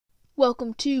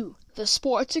Welcome to the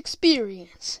Sports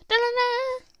Experience.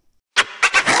 Da-da-da.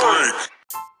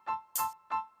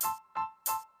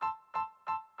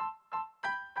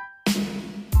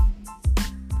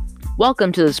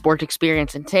 Welcome to the Sports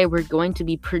Experience, and today we're going to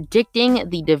be predicting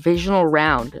the divisional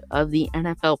round of the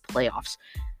NFL playoffs.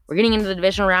 We're getting into the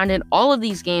divisional round, and all of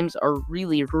these games are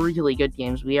really, really good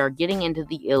games. We are getting into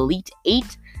the Elite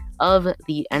Eight of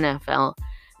the NFL,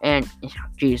 and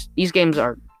these games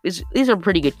are these are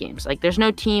pretty good games. Like, there's no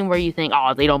team where you think,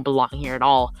 oh, they don't belong here at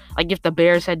all. Like, if the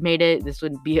Bears had made it, this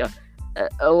would be a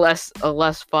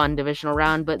less fun divisional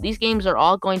round. But these games are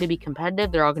all going to be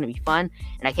competitive. They're all going to be fun,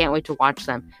 and I can't wait to watch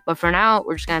them. But for now,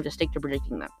 we're just going to have to stick to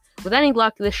predicting them. With any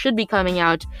luck, this should be coming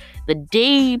out the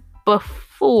day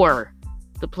before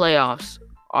the playoffs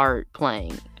are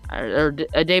playing, or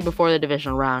a day before the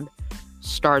divisional round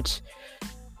starts.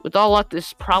 With all luck, this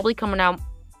is probably coming out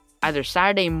either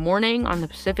Saturday morning on the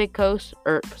Pacific Coast,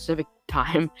 or Pacific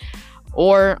time,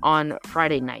 or on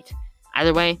Friday night.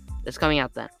 Either way, it's coming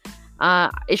out then.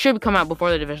 It should come out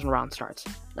before the divisional round starts.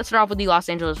 Let's start off with the Los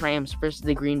Angeles Rams versus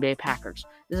the Green Bay Packers.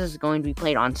 This is going to be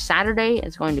played on Saturday.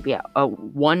 It's going to be at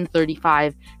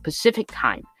 1:35 Pacific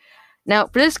time. Now,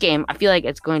 for this game, I feel like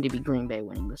it's going to be Green Bay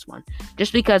winning this one.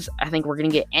 Just because I think we're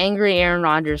going to get angry Aaron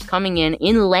Rodgers coming in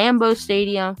Lambeau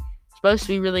Stadium. It's supposed to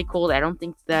be really cold. I don't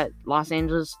think that Los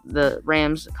Angeles, the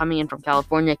Rams coming in from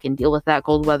California, can deal with that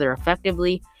cold weather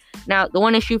effectively. Now, the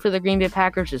one issue for the Green Bay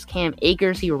Packers is Cam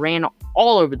Akers. He ran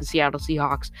all over the Seattle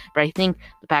Seahawks, but I think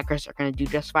the Packers are going to do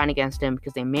just fine against him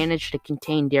because they managed to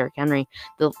contain Derrick Henry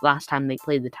the last time they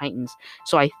played the Titans.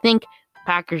 So I think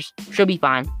Packers should be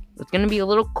fine. It's going to be a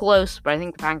little close, but I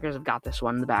think the Packers have got this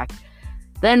one in the back.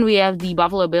 Then we have the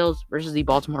Buffalo Bills versus the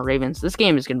Baltimore Ravens. This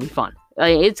game is going to be fun.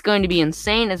 It's going to be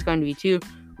insane. It's going to be two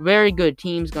very good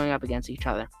teams going up against each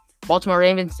other. Baltimore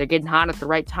Ravens, they're getting hot at the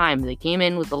right time. They came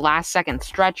in with the last second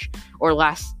stretch, or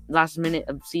last minute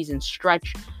of season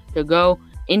stretch to go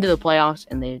into the playoffs,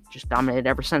 and they just dominated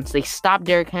ever since. They stopped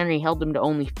Derrick Henry, held him to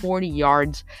only 40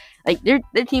 yards. Like, their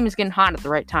team is getting hot at the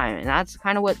right time, and that's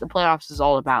kind of what the playoffs is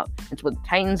all about. It's what the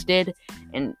Titans did,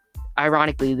 and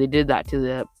ironically, they did that to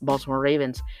the Baltimore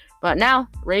Ravens. But now,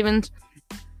 Ravens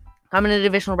coming to the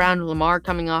divisional round, Lamar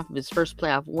coming off of his first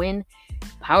playoff win.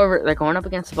 However, they're going up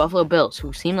against the Buffalo Bills,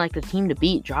 who seem like the team to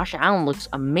beat. Josh Allen looks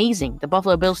amazing. The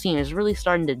Buffalo Bills team is really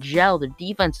starting to gel. Their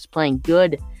defense is playing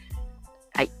good.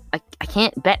 I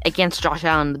can't bet against Josh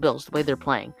Allen and the Bills the way they're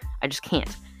playing. I just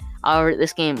can't. However,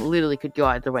 this game literally could go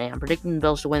either way. I'm predicting the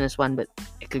Bills to win this one, but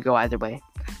it could go either way.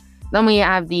 Then we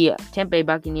have the Tampa Bay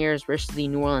Buccaneers versus the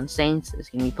New Orleans Saints. It's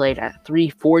going to be played at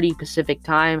 3:40 Pacific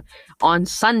time on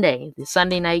Sunday, the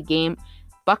Sunday night game.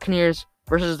 Buccaneers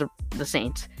versus the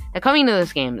Saints. Now, coming into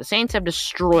this game, the Saints have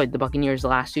destroyed the Buccaneers the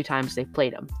last two times they've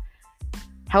played them.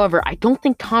 However, I don't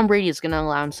think Tom Brady is going to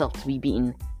allow himself to be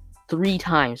beaten 3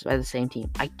 times by the same team.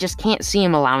 I just can't see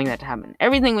him allowing that to happen.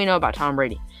 Everything we know about Tom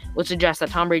Brady would suggest that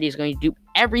Tom Brady is going to do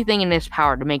everything in his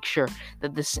power to make sure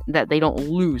that they don't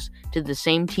lose to the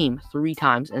same team 3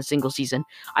 times in a single season.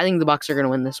 I think the Bucs are going to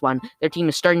win this one. Their team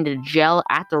is starting to gel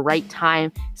at the right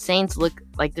time. Saints look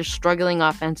like they're struggling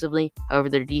offensively. However,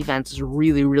 their defense is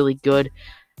really, really good.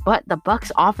 But the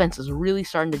Bucs offense is really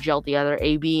starting to gel together.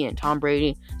 AB and Tom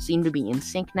Brady seem to be in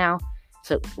sync now.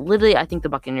 So, literally, I think the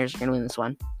Buccaneers are going to win this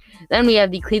one. Then we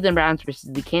have the Cleveland Browns versus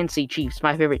the Kansas City Chiefs.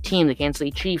 My favorite team, the Kansas City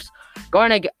Chiefs,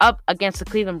 going up against the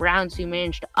Cleveland Browns, who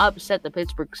managed to upset the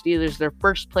Pittsburgh Steelers, their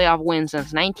first playoff win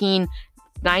since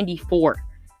 1994.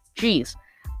 Jeez.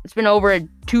 It's been over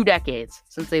 2 decades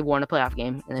since they've won a playoff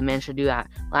game, and they managed to do that.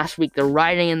 Last week, they're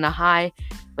riding in the high,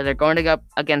 but they're going to go up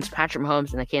against Patrick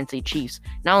Mahomes and the Kansas City Chiefs.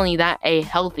 Not only that, a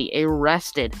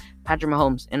rested Patrick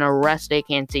Mahomes and a rested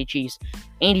Kansas City Chiefs.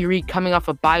 Andy Reid coming off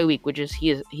a bye week, which is he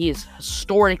is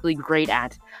historically great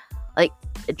at. Like,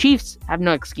 the Chiefs have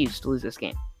no excuse to lose this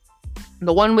game.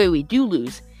 The one way we do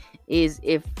lose is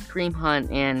if Kareem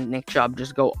Hunt and Nick Chubb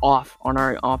just go off on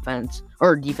our offense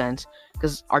or defense,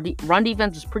 because our run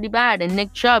defense is pretty bad and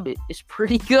Nick Chubb is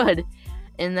pretty good.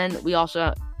 And then we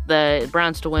also, the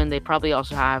Browns to win, they probably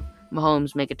also have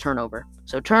Mahomes make a turnover.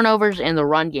 So turnovers and the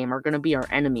run game are going to be our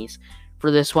enemies for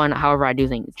this one. However, I do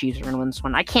think the Chiefs are going to win this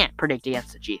one. I can't predict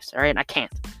against the Chiefs, all right? I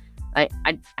can't. I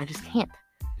just can't.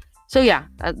 So yeah,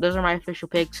 those are my official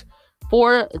picks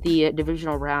for the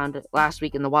divisional round. Last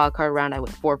week in the wild card round, I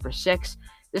went 4 for 6.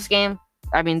 This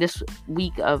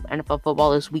week of NFL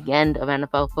football, this weekend of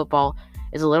NFL football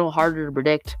is a little harder to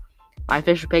predict. My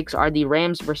official picks are the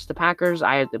Rams versus the Packers.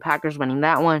 I have the Packers winning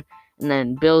that one. And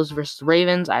then Bills versus the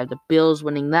Ravens. I have the Bills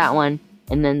winning that one.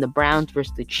 And then the Browns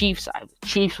versus the Chiefs. I have the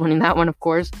Chiefs winning that one, of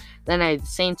course. Then I have the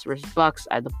Saints versus Bucks.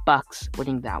 I have the Bucks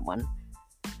winning that one.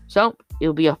 So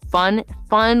it'll be a fun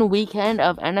weekend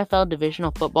of NFL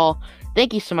divisional football.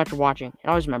 Thank you so much for watching. And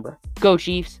always remember, go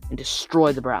Chiefs and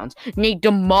destroy the Browns. Nay,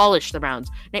 demolish the Browns.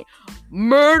 Nay,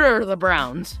 murder the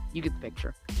Browns. You get the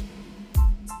picture.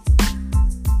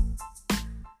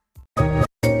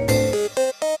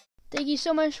 Thank you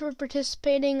so much for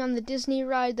participating on the Disney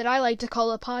ride that I like to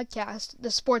call a podcast, The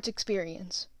Sports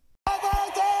Experience. How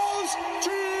about those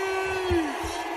Chiefs?